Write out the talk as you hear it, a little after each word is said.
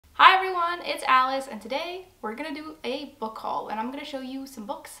everyone, it's Alice, and today we're gonna do a book haul, and I'm gonna show you some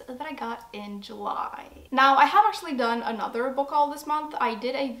books that I got in July. Now, I have actually done another book haul this month. I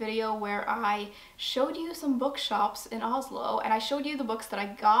did a video where I showed you some bookshops in Oslo, and I showed you the books that I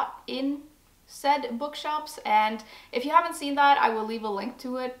got in said bookshops, and if you haven't seen that, I will leave a link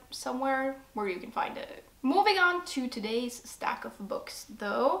to it somewhere where you can find it. Moving on to today's stack of books,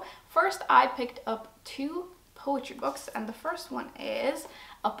 though, first I picked up two poetry books, and the first one is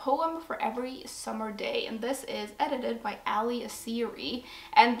A Poem for Every Summer Day, and this is edited by Ali Asiri,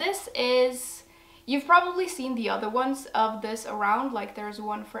 and this is, you've probably seen the other ones of this around, like there's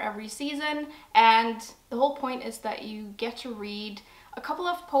one for every season, and the whole point is that you get to read a couple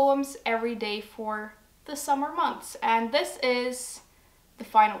of poems every day for the summer months, and this is the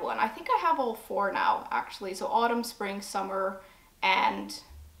final one. I think I have all four now, actually, so autumn, spring, summer, and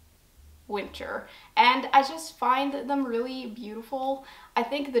winter, and I just find them really beautiful. I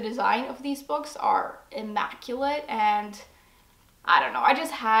think the design of these books are immaculate, and I don't know, I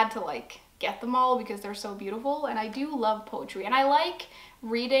just had to like get them all because they're so beautiful, and I do love poetry, and I like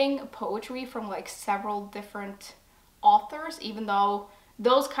reading poetry from like several different authors, even though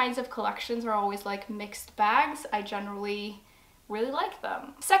those kinds of collections are always like mixed bags. I generally really like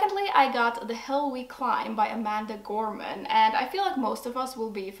them. Secondly, I got The Hill We Climb by Amanda Gorman, and I feel like most of us will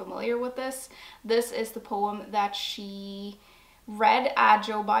be familiar with this. This is the poem that she read at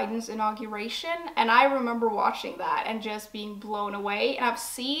Joe Biden's inauguration, and I remember watching that and just being blown away, and I've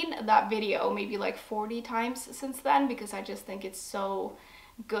seen that video maybe like 40 times since then because I just think it's so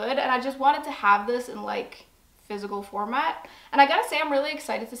good, and I just wanted to have this in like physical format. And I gotta say, I'm really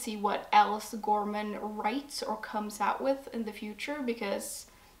excited to see what else Gorman writes or comes out with in the future because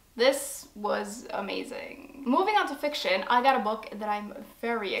this was amazing. Moving on to fiction, I got a book that I'm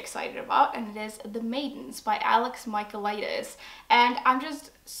very excited about, and it is The Maidens by Alex Michaelides, and I'm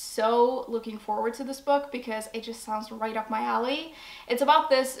just so looking forward to this book because it just sounds right up my alley. It's about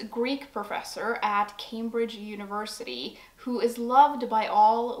this Greek professor at Cambridge University who is loved by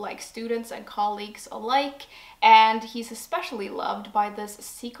all like students and colleagues alike, and he's especially loved by this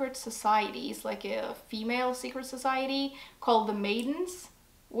secret society. It's like a female secret society called the Maidens,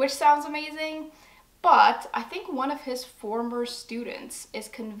 which sounds amazing, but I think one of his former students is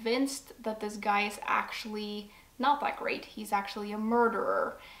convinced that this guy is actually not that great. He's actually a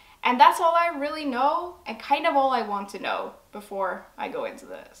murderer. And that's all I really know, and kind of all I want to know before I go into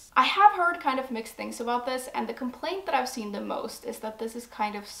this. I have heard kind of mixed things about this, and the complaint that I've seen the most is that this is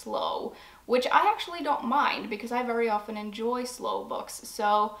kind of slow, which I actually don't mind because I very often enjoy slow books,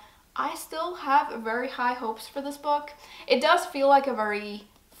 so I still have very high hopes for this book. It does feel like a very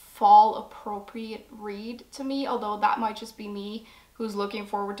fall appropriate read to me, although that might just be me who's looking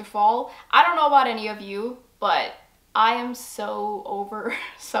forward to fall. I don't know about any of you, but I am so over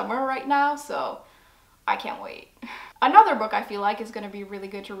summer right now, so I can't wait. Another book I feel like is going to be really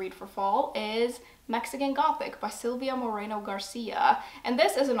good to read for fall is Mexican Gothic by Silvia Moreno Garcia, and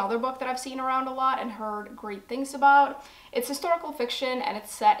this is another book that I've seen around a lot and heard great things about. It's historical fiction, and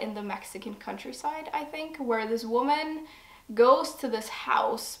it's set in the Mexican countryside, I think, where this woman goes to this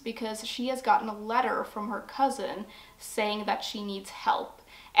house because she has gotten a letter from her cousin saying that she needs help.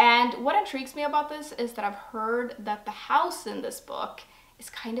 And what intrigues me about this is that I've heard that the house in this book is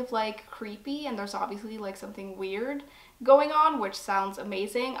kind of like creepy, and there's obviously like something weird going on, which sounds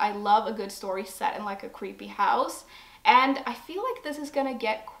amazing. I love a good story set in like a creepy house, and I feel like this is gonna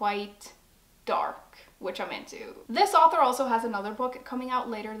get quite dark, which I'm into. This author also has another book coming out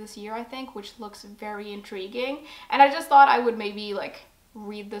later this year, I think, which looks very intriguing, and I just thought I would maybe like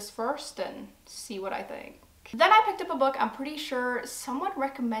read this first and see what I think. Then I picked up a book I'm pretty sure someone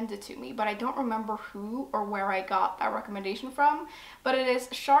recommended to me, but I don't remember who or where I got that recommendation from, but it is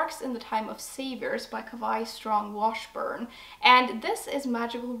Sharks in the Time of Saviors by Kavai Strong Washburn, and this is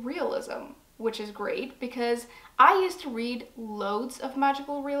magical realism, which is great because I used to read loads of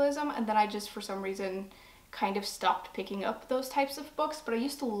magical realism, and then I just for some reason kind of stopped picking up those types of books, but I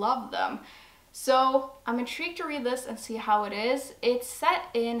used to love them. So I'm intrigued to read this and see how it is. It's set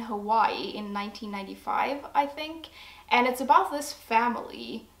in Hawaii in 1995, I think, and it's about this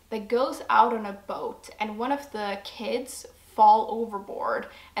family that goes out on a boat, and one of the kids fall overboard,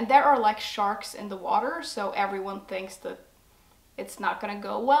 and there are like sharks in the water, so everyone thinks that it's not gonna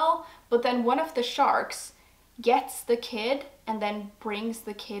go well, but then one of the sharks gets the kid and then brings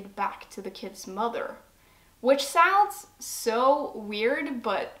the kid back to the kid's mother, which sounds so weird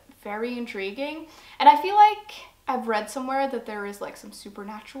but very intriguing. And I feel like I've read somewhere that there is like some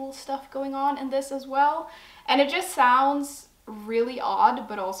supernatural stuff going on in this as well, and it just sounds really odd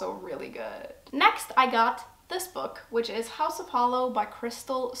but also really good. Next I got this book, which is House of Hollow by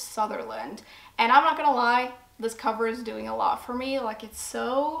Crystal Sutherland. And I'm not gonna lie, this cover is doing a lot for me. Like, it's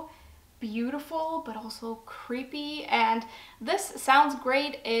so beautiful but also creepy, and this sounds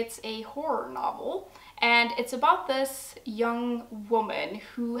great. It's a horror novel, and it's about this young woman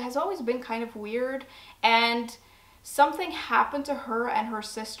who has always been kind of weird, and something happened to her and her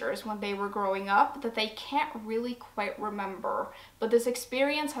sisters when they were growing up that they can't really quite remember, but this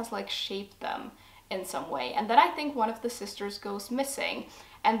experience has like shaped them in some way. And then I think one of the sisters goes missing,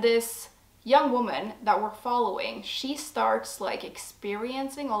 and this young woman that we're following, she starts like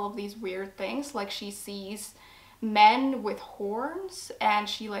experiencing all of these weird things. Like, she sees men with horns, and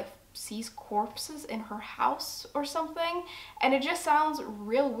she like sees corpses in her house or something, and it just sounds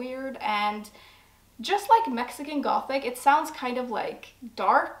real weird. And just like Mexican Gothic, it sounds kind of like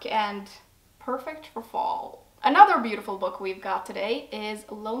dark and perfect for fall. Another beautiful book we've got today is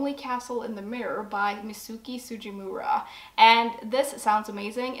Lonely Castle in the Mirror by Mizuki Sujimura. And this sounds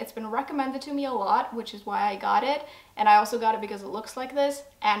amazing. It's been recommended to me a lot, which is why I got it. And I also got it because it looks like this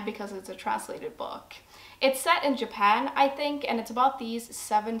and because it's a translated book. It's set in Japan, I think, and it's about these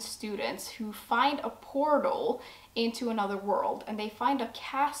 7 students who find a portal into another world, and they find a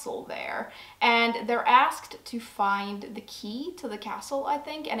castle there, and they're asked to find the key to the castle, I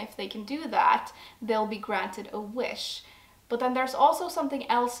think, and if they can do that, they'll be granted a wish. But then there's also something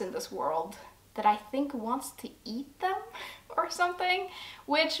else in this world that I think wants to eat them or something,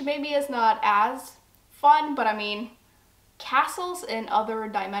 which maybe is not as fun, but I mean, castles in other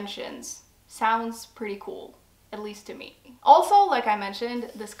dimensions sounds pretty cool, at least to me. Also, like I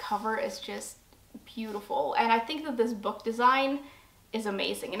mentioned, this cover is just beautiful, and I think that this book design is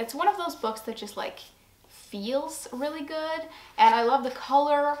amazing, and it's one of those books that just like feels really good, and I love the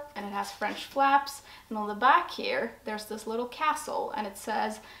color, and it has French flaps, and on the back here there's this little castle, and it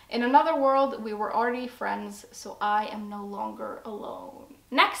says, "In another world we were already friends, so I am no longer alone."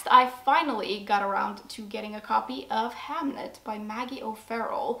 Next, I finally got around to getting a copy of Hamnet by Maggie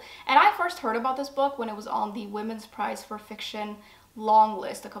O'Farrell, and I first heard about this book when it was on the Women's Prize for Fiction long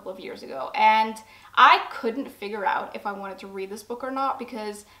list a couple of years ago, and I couldn't figure out if I wanted to read this book or not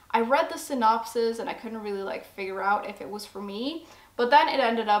because I read the synopsis and I couldn't really like figure out if it was for me, but then it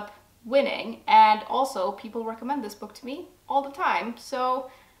ended up winning, and also people recommend this book to me all the time,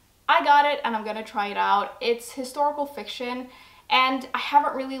 so I got it and I'm gonna try it out. It's historical fiction, and I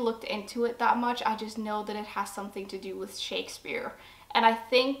haven't really looked into it that much. I just know that it has something to do with Shakespeare, and I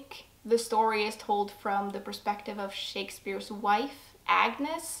think the story is told from the perspective of Shakespeare's wife,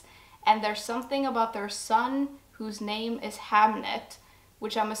 Agnes, and there's something about their son whose name is Hamnet,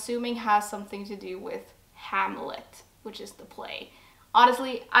 which I'm assuming has something to do with Hamlet, which is the play.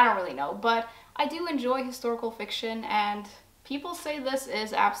 Honestly, I don't really know, but I do enjoy historical fiction, and people say this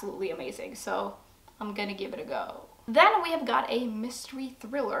is absolutely amazing, so I'm gonna give it a go. Then we have got a mystery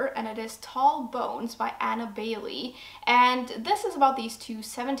thriller, and it is Tall Bones by Anna Bailey, and this is about these two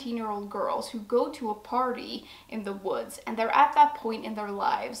 17-year-old girls who go to a party in the woods, and they're at that point in their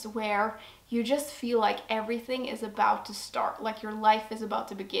lives where you just feel like everything is about to start, like your life is about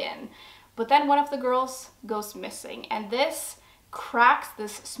to begin. But then one of the girls goes missing, and this cracks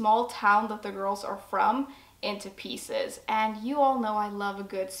this small town that the girls are from into pieces. And you all know I love a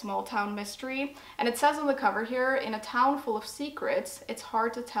good small town mystery, and it says on the cover here, "In a town full of secrets, it's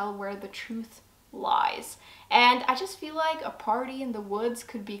hard to tell where the truth lies." And I just feel like a party in the woods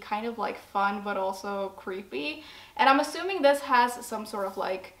could be kind of like fun but also creepy, and I'm assuming this has some sort of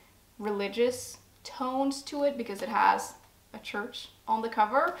like religious tones to it because it has a church on the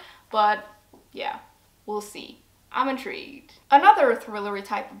cover, but yeah, we'll see. I'm intrigued. Another thrillery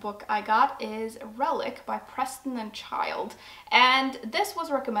type of book I got is Relic by Preston and Child, and this was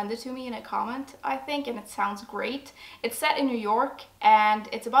recommended to me in a comment, I think, and it sounds great. It's set in New York, and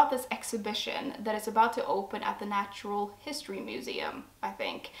it's about this exhibition that is about to open at the Natural History Museum, I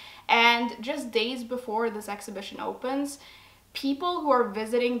think. And just days before this exhibition opens, people who are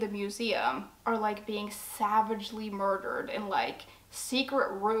visiting the museum are like being savagely murdered in like secret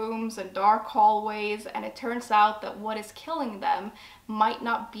rooms and dark hallways, and it turns out that what is killing them might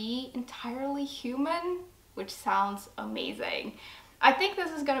not be entirely human, which sounds amazing. I think this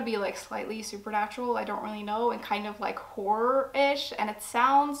is gonna be like slightly supernatural, I don't really know, and kind of like horror-ish, and it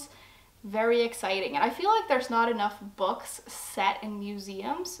sounds very exciting. And I feel like there's not enough books set in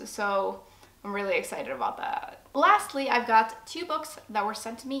museums, so I'm really excited about that. Lastly, I've got 2 books that were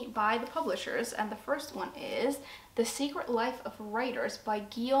sent to me by the publishers, and the first one is The Secret Life of Writers by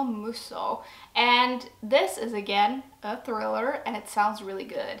Guillaume Musso. And this is again a thriller, and it sounds really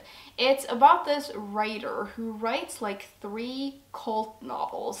good. It's about this writer who writes like 3 cult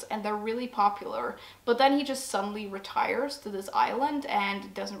novels, and they're really popular, but then he just suddenly retires to this island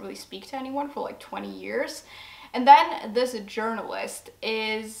and doesn't really speak to anyone for like 20 years. And then this journalist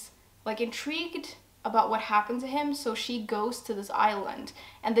is like intrigued about what happened to him, so she goes to this island,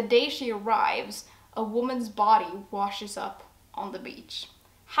 and the day she arrives, a woman's body washes up on the beach.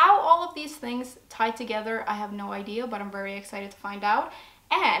 How all of these things tie together, I have no idea, but I'm very excited to find out.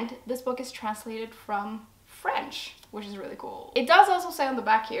 And this book is translated from French, which is really cool. It does also say on the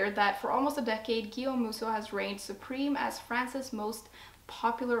back here that for almost a decade, Guillaume Musso has reigned supreme as France's most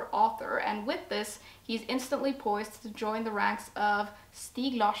popular author, and with this, he's instantly poised to join the ranks of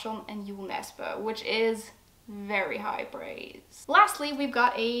Stieg Larsson and Joel Nesbø, which is very high praise. Lastly, we've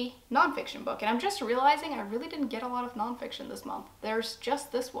got a nonfiction book, and I'm just realizing I really didn't get a lot of nonfiction this month. There's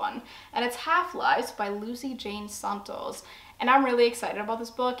just this one, and it's Half-Lives by Lucy Jane Santos, and I'm really excited about this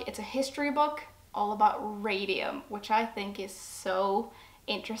book. It's a history book all about radium, which I think is so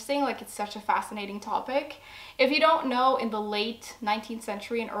interesting. Like, it's such a fascinating topic. If you don't know, in the late 19th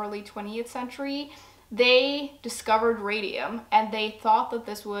century and early 20th century, they discovered radium, and they thought that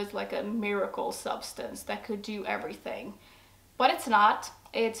this was like a miracle substance that could do everything. But it's not.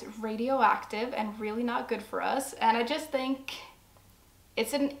 It's radioactive and really not good for us, and I just think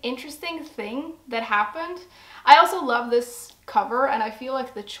it's an interesting thing that happened. I also love this cover, and I feel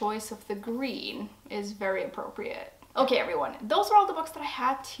like the choice of the green is very appropriate. Okay everyone, those are all the books that I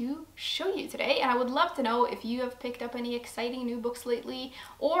had to show you today, and I would love to know if you have picked up any exciting new books lately,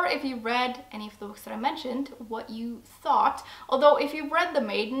 or if you read any of the books that I mentioned, what you thought. Although if you've read The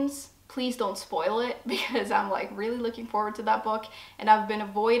Maidens, please don't spoil it, because I'm like really looking forward to that book, and I've been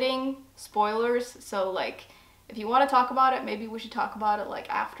avoiding spoilers, so like if you want to talk about it, maybe we should talk about it like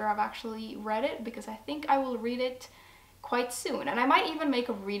after I've actually read it, because I think I will read it quite soon, and I might even make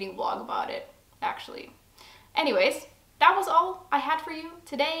a reading vlog about it, actually. Anyways, that was all I had for you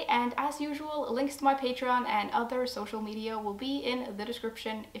today, and as usual, links to my Patreon and other social media will be in the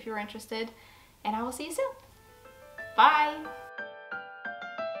description if you're interested, and I will see you soon. Bye!